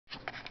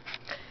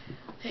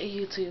Hey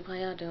YouTube, how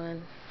y'all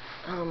doing?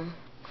 Um,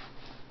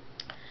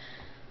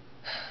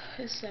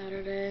 it's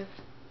Saturday.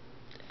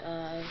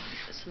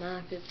 It's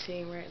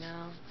 9:15 right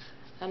now.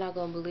 I'm not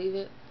gonna believe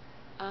it.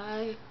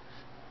 I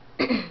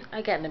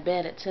I got into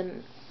bed at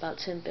about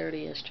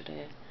 10:30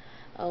 yesterday.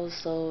 I was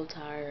so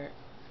tired.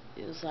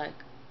 It was like,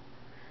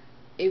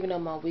 even though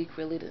my week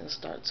really didn't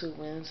start till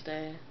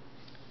Wednesday,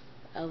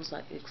 I was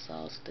like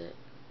exhausted.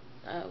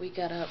 We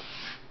got up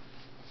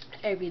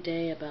every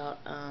day about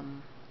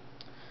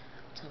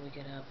what time we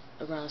get up?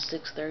 Around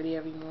 6:30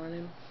 every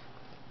morning,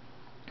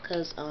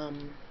 cause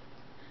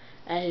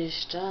at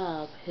his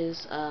job,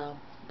 his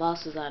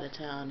boss is out of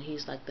town.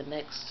 He's like the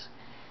next,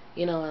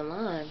 in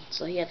line.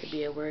 So he had to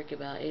be at work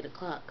about 8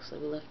 o'clock. So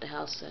we left the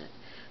house at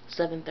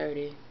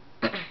 7:30,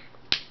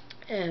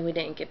 and we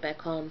didn't get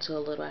back home till a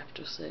little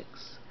after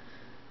 6.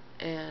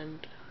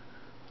 And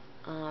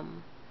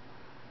um,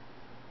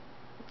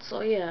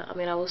 so yeah, I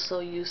mean, I was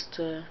so used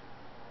to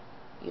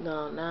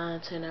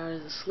 9, 10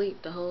 hours of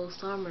sleep the whole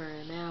summer,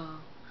 and now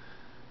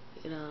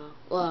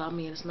well, I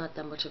mean, it's not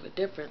that much of a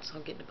difference.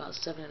 I'm getting about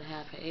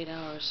 7.5 or 8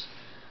 hours,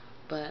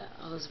 but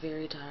I was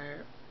very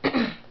tired.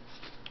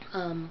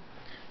 um,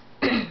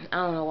 I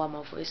don't know why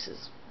my voice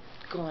is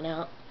going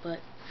out,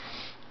 but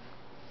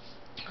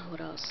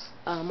what else?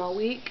 My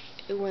week,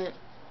 it went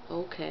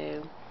okay.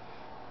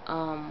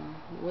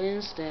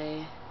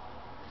 Wednesday,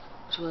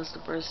 which was the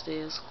first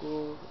day of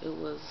school, it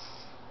was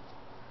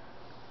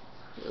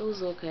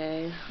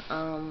okay.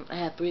 I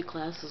had 3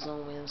 classes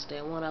on Wednesday.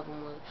 One of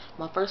them was,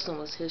 my first one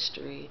was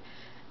history,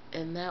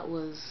 and that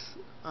was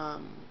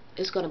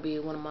it's gonna be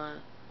one of my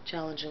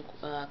challenging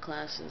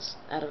classes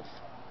out of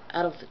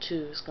the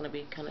two. It's gonna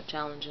be kind of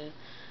challenging.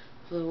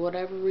 For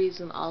whatever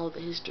reason, all of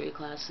the history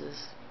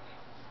classes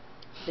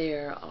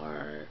there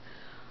are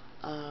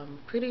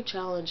pretty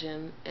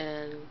challenging,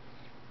 and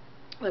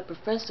the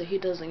professor, he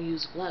doesn't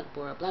use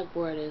Blackboard.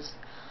 Blackboard is,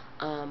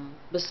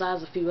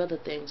 besides a few other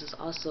things, is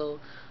also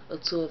a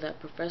tool that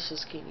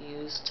professors can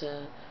use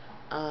to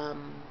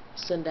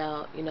send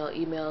out,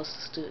 emails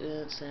to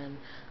students, and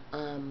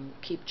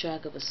keep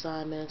track of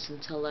assignments,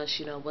 and tell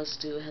us, what's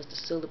due. It has the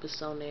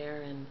syllabus on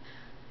there, and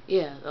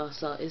yeah,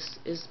 so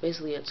it's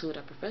basically a tool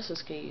that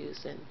professors can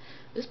use, and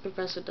this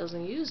professor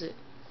doesn't use it.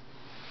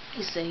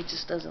 He said he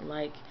just doesn't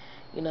like,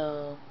 you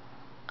know,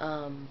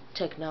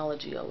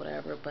 technology or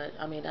whatever. But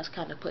I mean, that's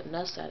kind of putting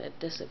us at a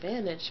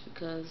disadvantage,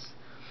 because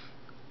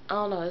I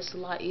don't know, it's a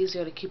lot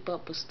easier to keep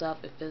up with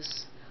stuff if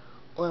it's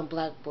on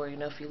Blackboard.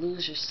 If you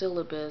lose your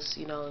syllabus,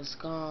 it's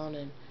gone,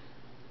 and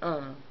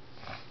I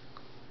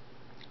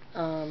don't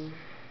know.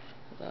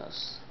 What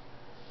else?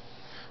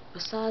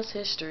 Besides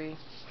history,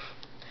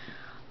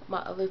 my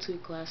other 2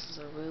 classes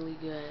are really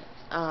good.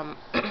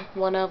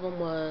 One of them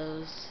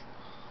was,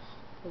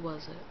 what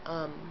was it?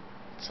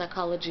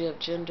 Psychology of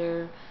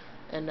gender,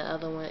 and the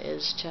other one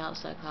is child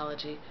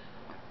psychology.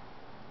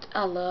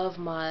 I love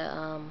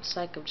my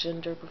psych of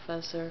gender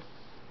professor.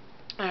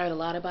 I heard a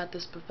lot about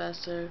this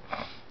professor,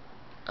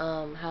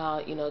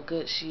 how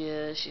good she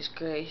is. She's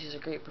great. She's a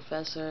great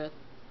professor.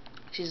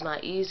 She's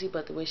not easy,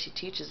 but the way she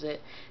teaches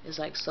it is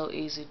like so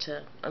easy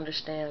to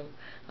understand.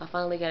 I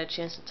finally got a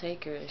chance to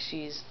take her, and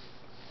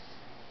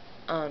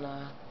I don't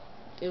know.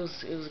 It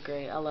was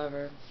great. I love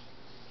her.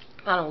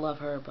 I don't love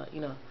her, but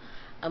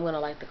I'm gonna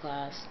like the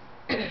class.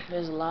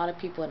 There's a lot of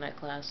people in that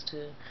class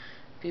too.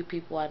 Few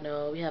people I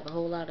know. We have a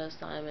whole lot of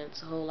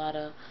assignments, a whole lot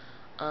of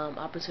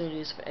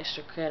opportunities for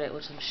extra credit,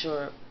 which I'm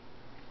sure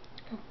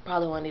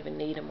probably won't even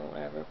need them or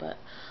whatever. But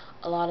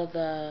a lot of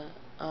the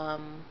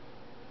um,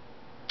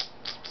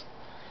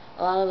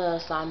 a lot of the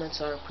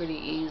assignments are pretty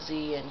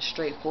easy and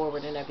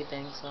straightforward and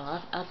everything. So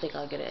I think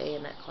I'll get an A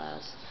in that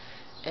class.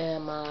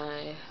 And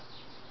my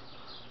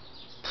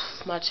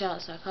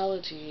child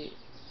psychology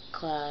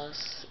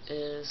class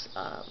is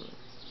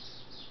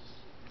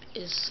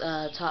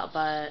taught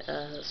by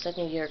a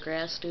second-year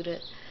grad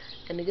student.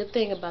 And the good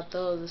thing about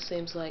those, it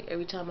seems like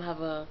every time I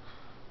have a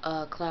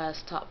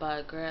class taught by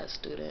a grad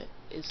student,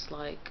 it's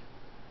like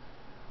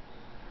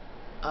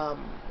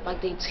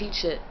they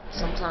teach it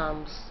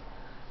sometimes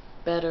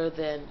better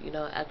than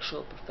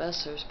actual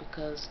professors,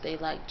 because they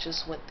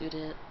just went through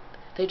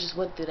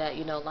that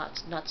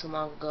lots not too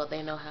long ago.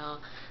 They know how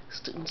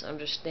students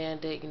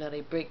understand it.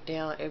 They break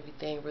down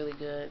everything really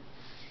good.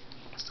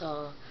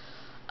 So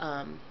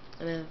and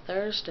then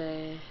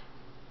Thursday,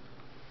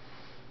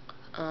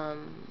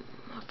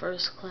 my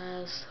first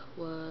class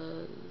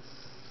was,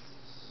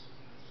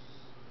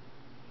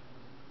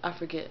 I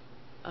forget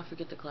I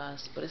forget the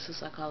class, but it's a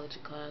psychology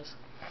class.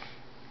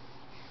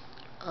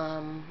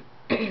 Um,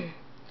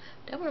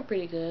 that went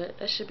pretty good.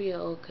 That should be an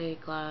okay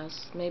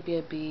class. Maybe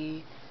a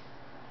B,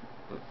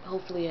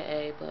 hopefully an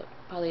A, but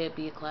probably a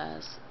B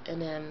class.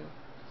 And then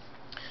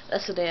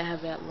that's the day I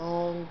have that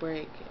long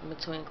break in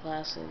between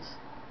classes.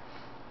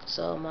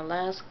 So my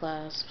last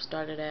class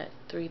started at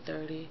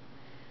 3:30,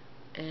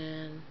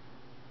 and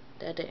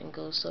that didn't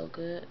go so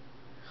good.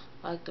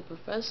 Like, the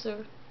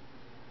professor,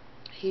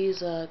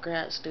 he's a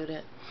grad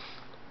student,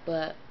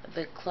 but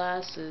the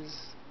class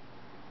is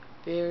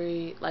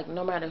very, like,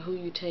 no matter who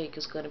you take,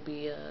 it's going to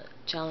be a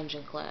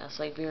challenging class,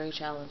 like very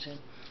challenging.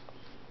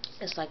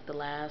 It's like the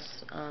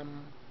last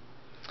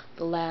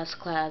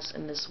class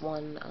in this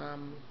one,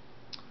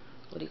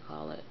 what do you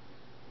call it,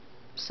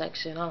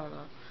 section, I don't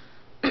know.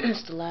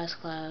 It's the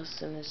last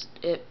class, and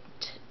it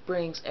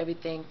brings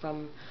everything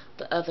from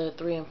the other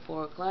 3 and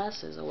 4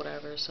 classes or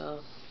whatever,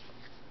 so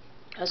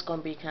that's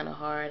gonna be kind of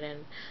hard.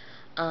 And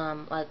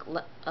like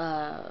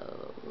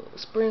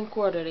spring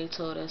quarter, they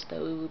told us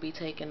that we would be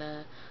taking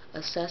a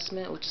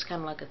assessment, which is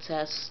kind of like a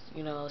test,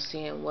 you know,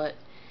 seeing what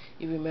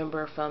you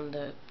remember from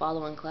the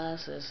following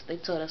classes. They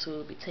told us we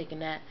would be taking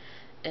that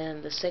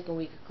in the second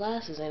week of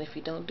classes, and if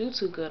you don't do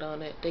too good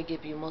on it, they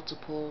give you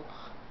multiple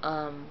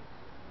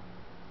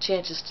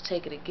chances to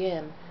take it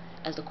again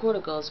as the quarter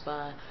goes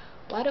by.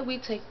 Why did we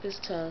take this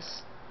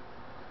test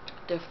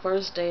the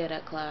first day of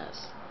that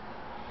class?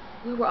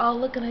 We were all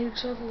looking at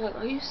each other like,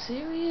 are you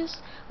serious?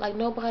 Like,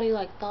 nobody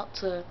like thought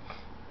to,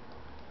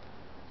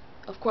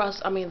 of course,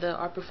 I mean,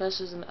 our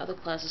professors in the other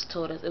classes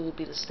told us it would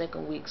be the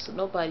second week, so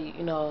nobody,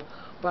 you know,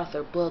 brought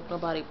their book,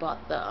 nobody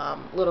brought the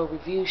little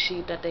review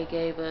sheet that they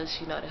gave us,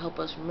 you know, to help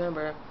us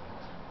remember.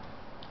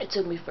 It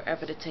took me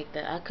forever to take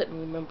that. I couldn't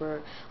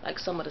remember like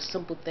some of the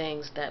simple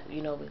things that,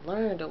 you know, we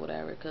learned or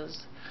whatever,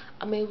 because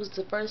I mean, it was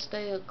the first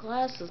day of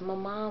classes. My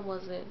mom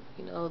wasn't,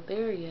 you know,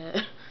 there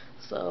yet.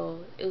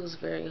 So it was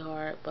very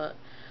hard. But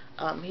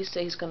he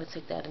said he's going to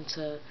take that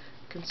into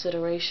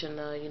consideration,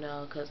 you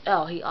know, because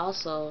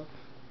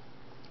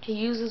he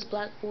uses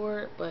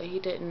Blackboard, but he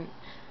didn't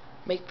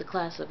make the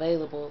class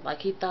available. Like,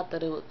 he thought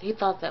that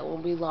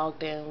when we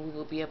logged in, we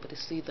would be able to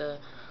see the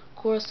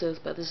courses,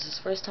 but this is his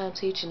first time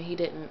teaching. He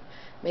didn't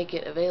make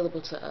it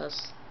available to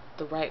us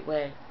the right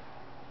way.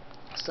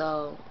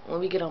 So when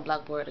we get on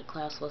Blackboard, the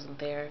class wasn't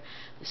there.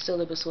 The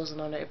syllabus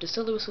wasn't on there. If the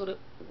syllabus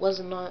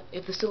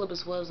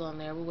was on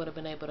there, we would have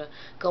been able to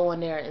go on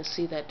there and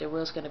see that there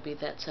was going to be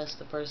that test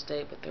the first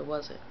day, but there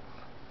wasn't.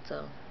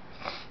 So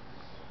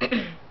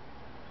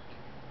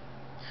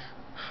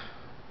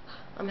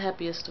I'm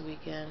happy it's the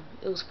weekend.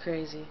 It was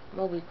crazy.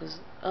 My week was,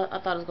 I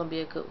thought it was going to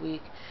be a good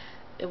week.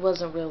 It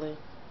wasn't really.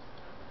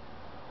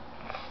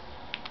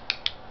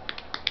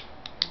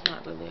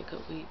 Not really a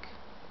good week.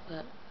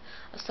 But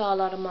I saw a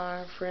lot of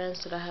my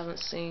friends that I haven't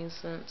seen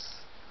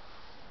since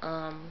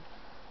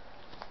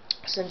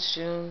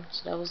June,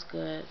 so that was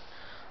good.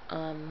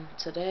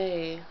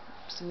 Today,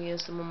 me and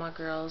some of my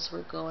girls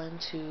were going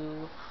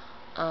to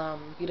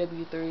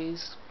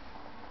BW3's,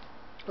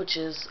 which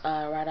is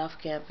right off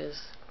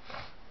campus.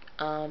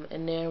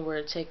 And then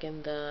we're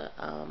taking the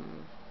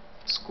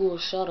school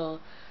shuttle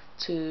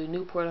to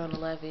Newport on the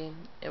Levee,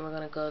 and we're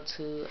gonna go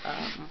to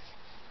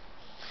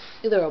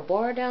either a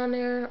bar down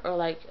there or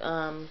like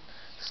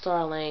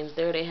Star Lanes.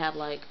 There they have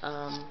like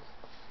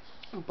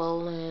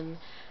bowling,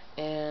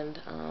 and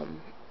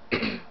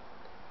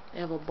they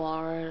have a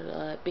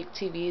bar, big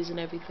TVs and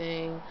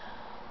everything,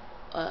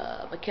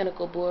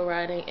 mechanical bull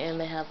riding, and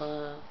they have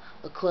a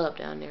club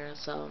down there.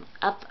 So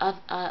I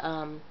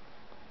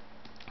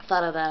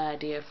thought of that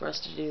idea for us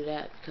to do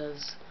that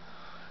because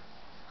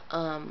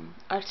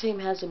our team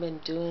hasn't been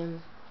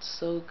doing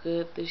so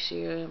good this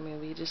year. I mean,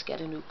 we just got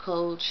a new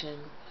coach,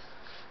 and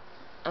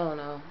I don't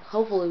know.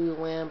 Hopefully we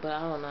win, but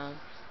I don't know.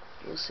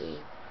 We'll see.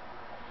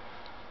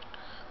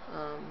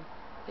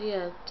 But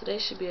yeah, today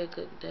should be a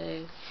good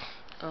day.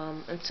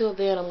 Until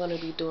then, I'm going to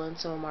be doing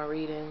some of my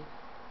reading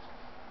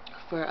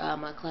for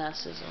my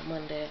classes on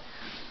Monday.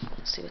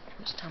 Let's see what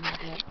much time I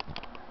got.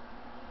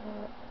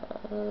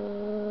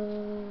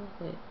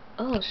 Wait.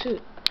 Oh,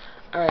 shoot.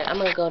 Alright, I'm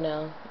going to go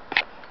now.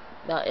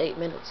 About 8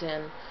 minutes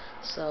in.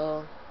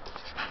 So,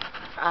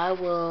 I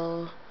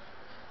will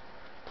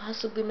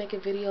possibly make a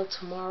video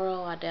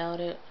tomorrow. I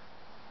doubt it.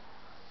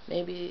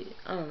 Maybe,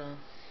 I don't know.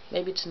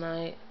 Maybe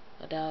tonight.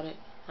 I doubt it.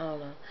 I don't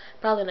know.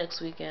 Probably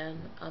next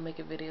weekend I'll make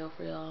a video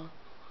for y'all.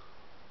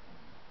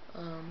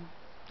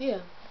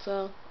 Yeah,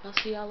 so I'll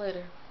see y'all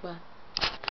later. Bye.